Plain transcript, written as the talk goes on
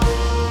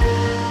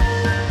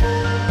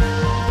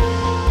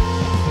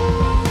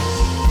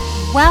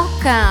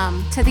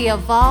Welcome to the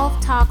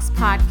Evolve Talks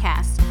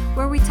podcast,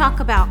 where we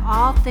talk about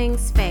all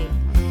things faith.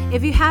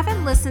 If you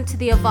haven't listened to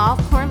the Evolve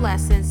Core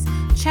lessons,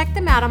 check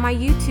them out on my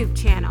YouTube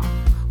channel.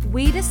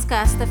 We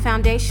discuss the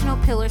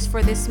foundational pillars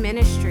for this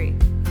ministry: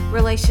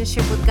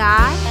 relationship with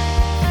God,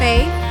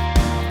 faith,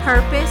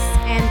 purpose,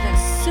 and the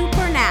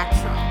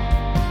supernatural.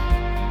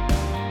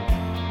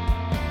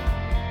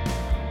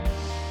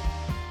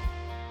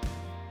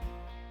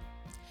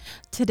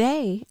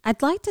 Today,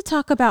 I'd like to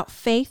talk about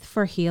faith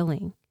for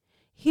healing.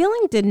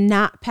 Healing did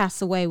not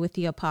pass away with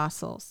the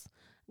apostles.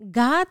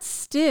 God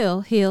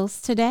still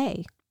heals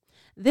today.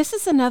 This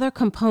is another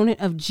component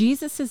of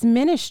Jesus'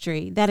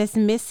 ministry that is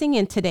missing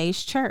in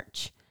today's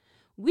church.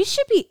 We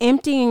should be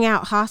emptying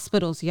out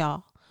hospitals,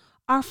 y'all.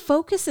 Our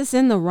focus is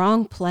in the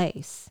wrong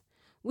place.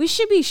 We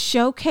should be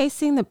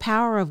showcasing the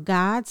power of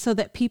God so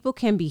that people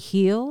can be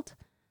healed,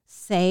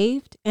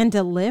 saved, and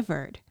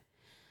delivered.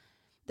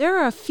 There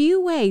are a few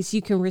ways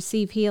you can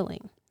receive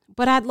healing,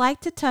 but I'd like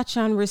to touch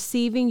on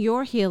receiving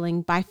your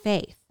healing by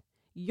faith.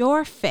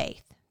 Your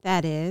faith,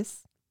 that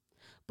is.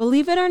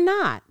 Believe it or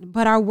not,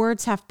 but our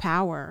words have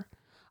power.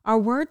 Our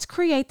words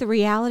create the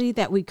reality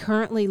that we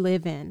currently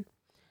live in.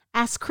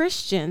 As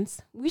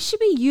Christians, we should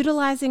be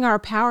utilizing our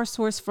power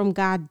source from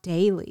God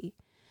daily.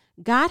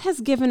 God has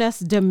given us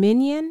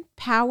dominion,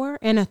 power,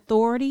 and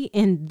authority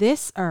in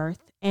this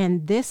earth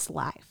and this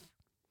life.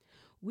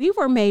 We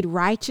were made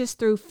righteous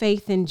through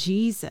faith in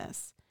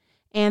Jesus,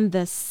 and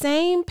the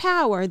same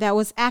power that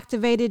was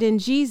activated in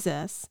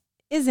Jesus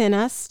is in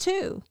us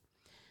too.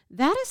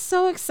 That is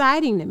so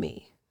exciting to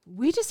me.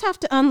 We just have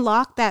to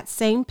unlock that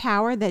same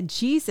power that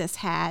Jesus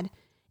had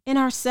in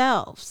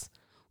ourselves.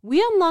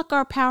 We unlock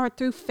our power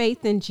through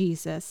faith in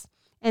Jesus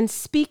and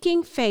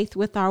speaking faith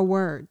with our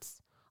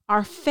words.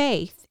 Our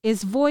faith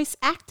is voice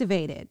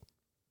activated.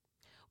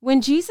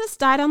 When Jesus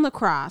died on the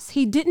cross,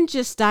 he didn't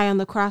just die on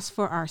the cross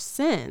for our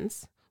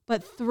sins,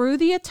 but through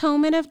the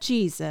atonement of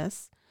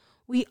Jesus,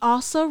 we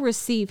also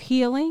receive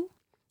healing,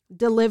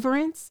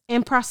 deliverance,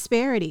 and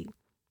prosperity.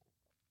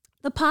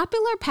 The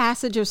popular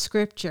passage of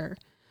Scripture,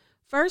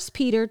 1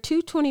 Peter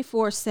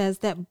 2:24, says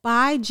that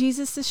by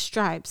Jesus'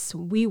 stripes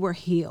we were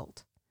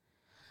healed.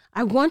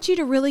 I want you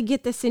to really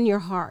get this in your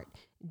heart.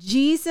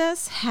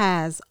 Jesus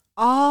has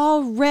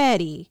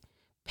already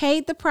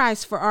paid the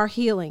price for our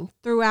healing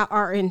throughout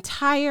our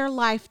entire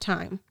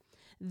lifetime.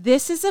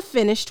 This is a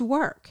finished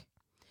work.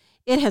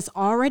 It has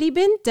already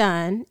been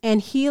done,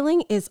 and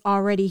healing is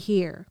already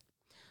here.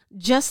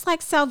 Just like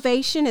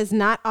salvation is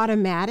not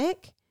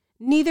automatic,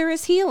 neither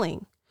is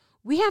healing.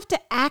 We have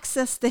to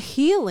access the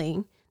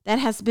healing that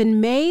has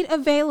been made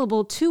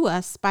available to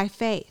us by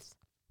faith.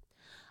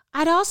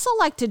 I'd also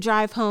like to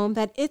drive home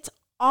that it's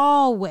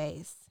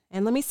always,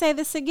 and let me say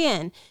this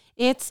again,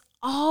 it's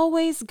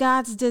always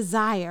God's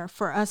desire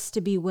for us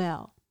to be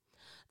well.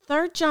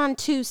 3 John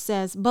 2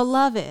 says,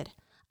 "Beloved,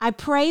 I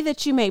pray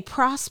that you may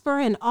prosper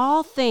in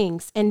all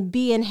things and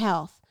be in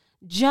health,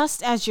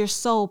 just as your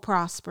soul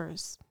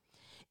prospers."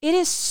 It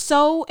is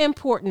so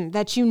important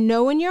that you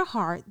know in your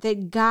heart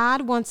that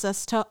God wants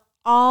us to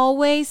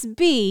always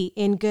be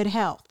in good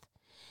health.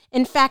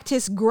 In fact,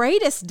 his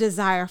greatest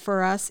desire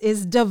for us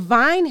is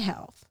divine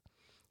health.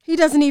 He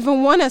doesn't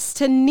even want us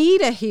to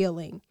need a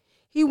healing.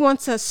 He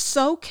wants us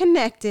so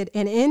connected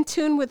and in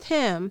tune with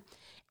him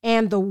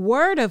and the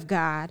word of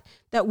God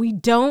that we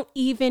don't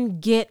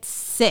even get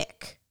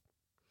sick.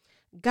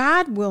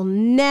 God will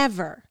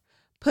never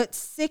put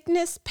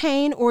sickness,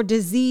 pain, or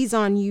disease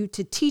on you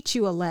to teach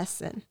you a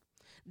lesson.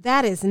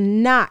 That is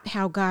not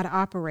how God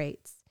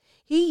operates.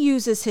 He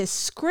uses his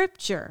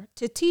scripture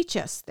to teach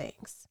us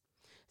things.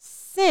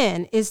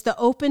 Sin is the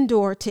open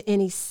door to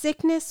any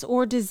sickness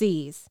or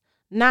disease,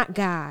 not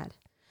God.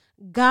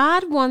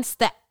 God wants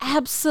the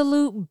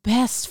absolute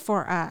best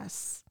for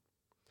us.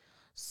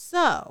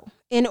 So,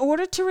 in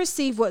order to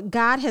receive what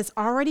God has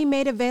already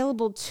made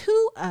available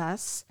to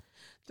us,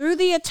 through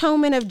the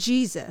atonement of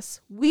Jesus,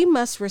 we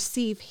must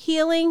receive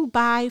healing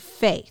by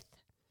faith.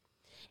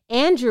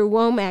 Andrew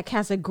Womack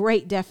has a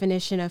great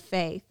definition of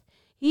faith.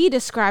 He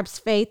describes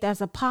faith as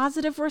a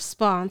positive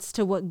response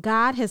to what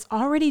God has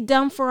already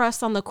done for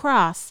us on the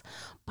cross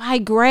by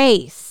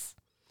grace.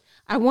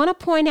 I want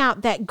to point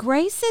out that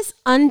grace is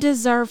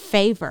undeserved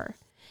favor,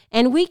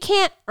 and we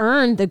can't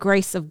earn the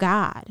grace of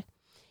God.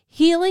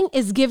 Healing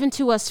is given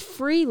to us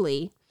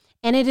freely,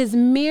 and it is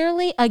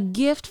merely a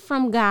gift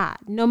from God,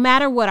 no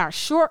matter what our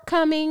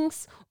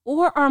shortcomings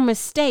or our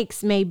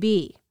mistakes may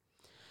be.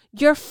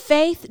 Your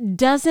faith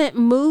doesn't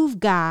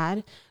move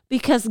God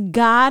because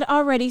God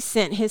already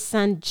sent his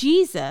son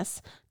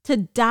Jesus to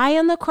die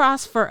on the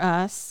cross for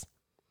us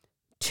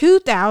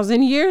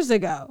 2,000 years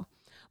ago.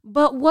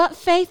 But what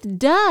faith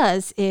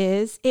does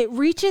is it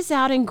reaches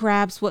out and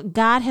grabs what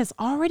God has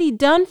already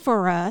done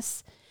for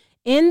us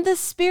in the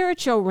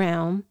spiritual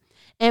realm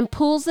and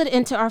pulls it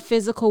into our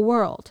physical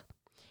world.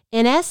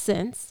 In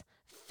essence,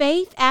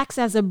 faith acts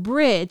as a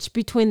bridge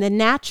between the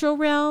natural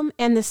realm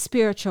and the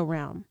spiritual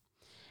realm.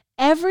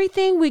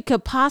 Everything we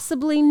could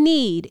possibly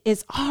need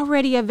is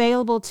already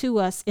available to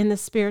us in the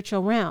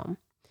spiritual realm.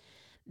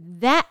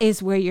 That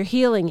is where your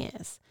healing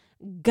is.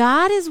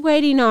 God is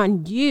waiting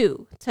on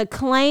you to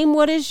claim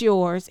what is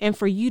yours and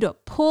for you to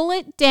pull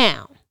it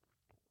down.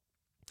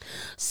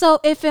 So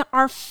if it's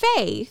our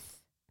faith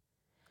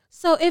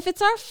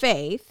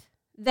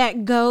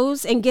that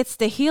goes and gets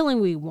the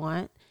healing we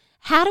want,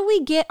 how do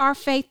we get our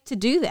faith to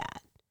do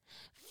that?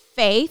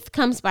 Faith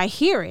comes by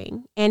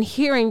hearing, and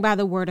hearing by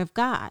the word of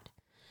God.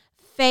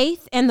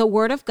 Faith and the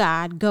word of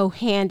God go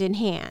hand in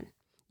hand.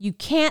 You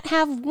can't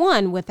have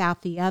one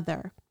without the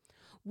other.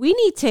 We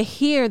need to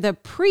hear the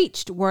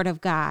preached word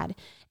of God,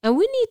 and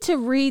we need to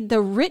read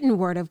the written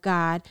word of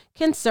God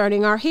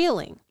concerning our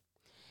healing.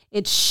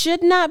 It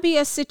should not be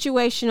a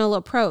situational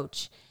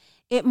approach.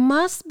 It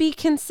must be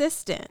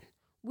consistent.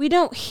 We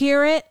don't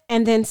hear it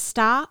and then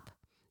stop.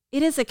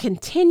 It is a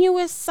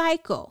continuous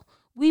cycle.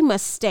 We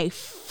must stay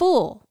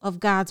full of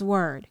God's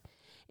word.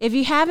 If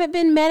you haven't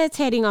been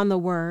meditating on the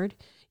word,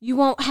 you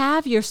won't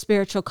have your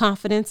spiritual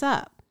confidence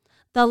up.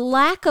 The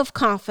lack of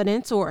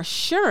confidence or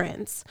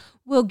assurance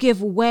will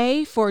give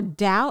way for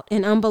doubt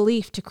and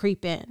unbelief to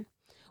creep in.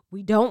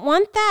 We don't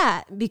want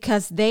that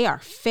because they are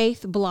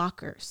faith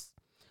blockers.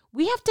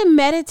 We have to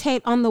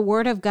meditate on the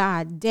word of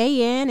God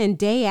day in and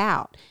day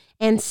out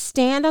and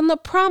stand on the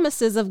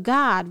promises of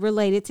God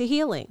related to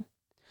healing.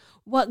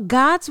 What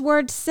God's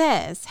word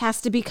says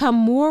has to become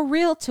more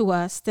real to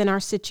us than our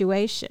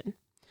situation.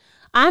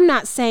 I'm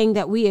not saying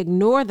that we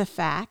ignore the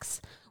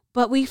facts,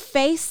 but we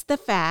face the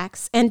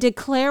facts and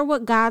declare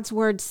what God's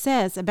word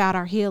says about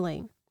our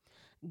healing.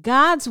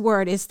 God's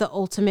word is the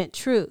ultimate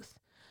truth.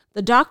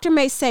 The doctor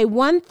may say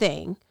one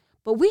thing,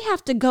 but we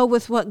have to go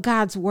with what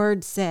God's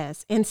word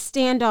says and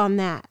stand on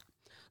that.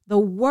 The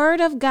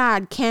word of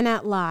God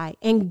cannot lie,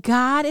 and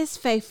God is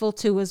faithful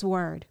to his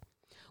word.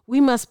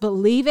 We must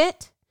believe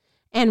it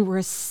and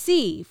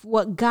receive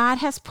what God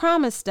has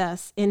promised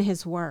us in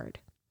his word.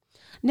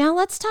 Now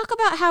let's talk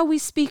about how we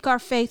speak our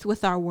faith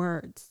with our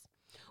words.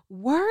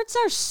 Words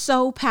are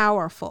so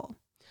powerful.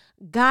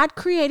 God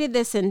created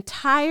this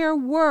entire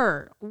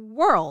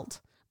world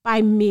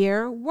by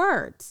mere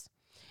words.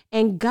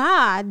 And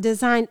God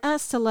designed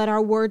us to let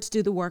our words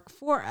do the work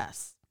for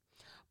us.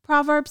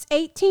 Proverbs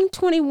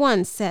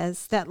 18:21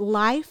 says that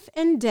life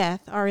and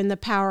death are in the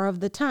power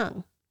of the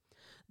tongue.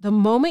 The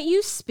moment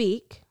you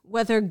speak,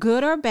 whether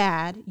good or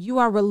bad, you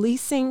are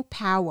releasing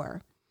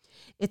power.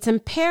 It's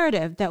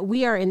imperative that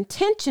we are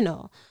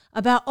intentional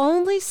about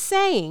only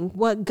saying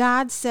what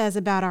God says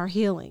about our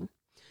healing.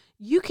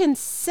 You can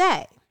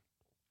say,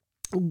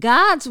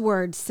 God's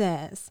word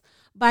says,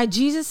 by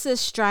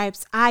Jesus'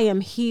 stripes, I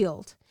am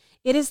healed.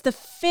 It is the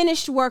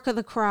finished work of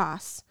the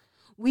cross.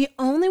 We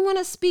only want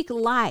to speak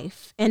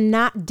life and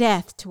not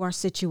death to our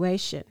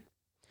situation.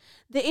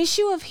 The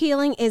issue of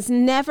healing is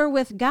never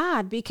with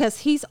God because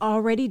he's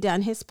already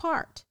done his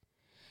part.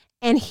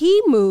 And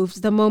he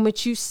moves the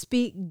moment you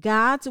speak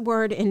God's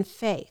word in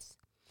faith.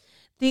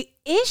 The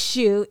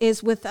issue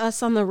is with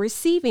us on the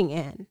receiving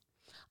end.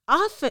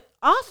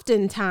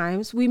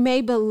 Oftentimes we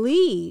may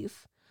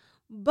believe,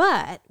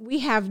 but we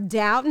have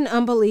doubt and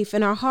unbelief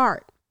in our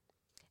heart.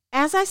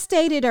 As I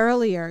stated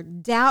earlier,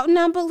 doubt and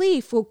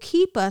unbelief will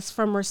keep us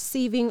from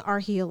receiving our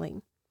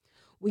healing.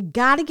 We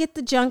got to get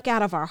the junk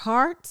out of our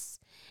hearts,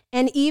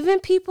 and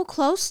even people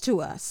close to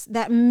us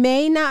that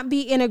may not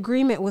be in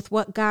agreement with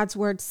what God's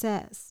word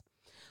says.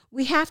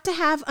 We have to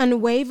have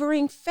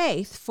unwavering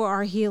faith for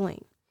our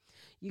healing.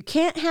 You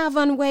can't have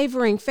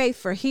unwavering faith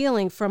for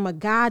healing from a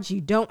God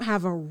you don't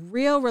have a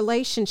real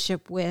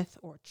relationship with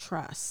or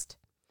trust.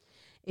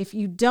 If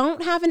you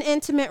don't have an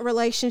intimate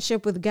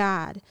relationship with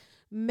God,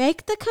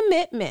 make the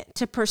commitment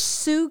to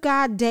pursue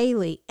God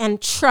daily,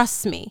 and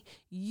trust me,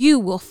 you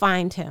will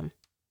find him.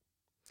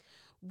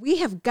 We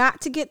have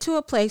got to get to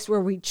a place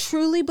where we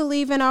truly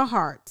believe in our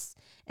hearts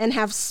and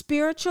have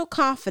spiritual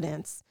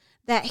confidence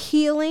that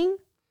healing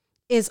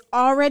is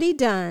already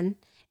done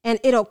and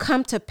it'll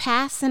come to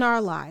pass in our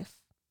life.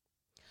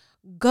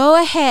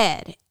 Go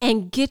ahead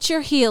and get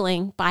your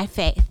healing by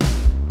faith.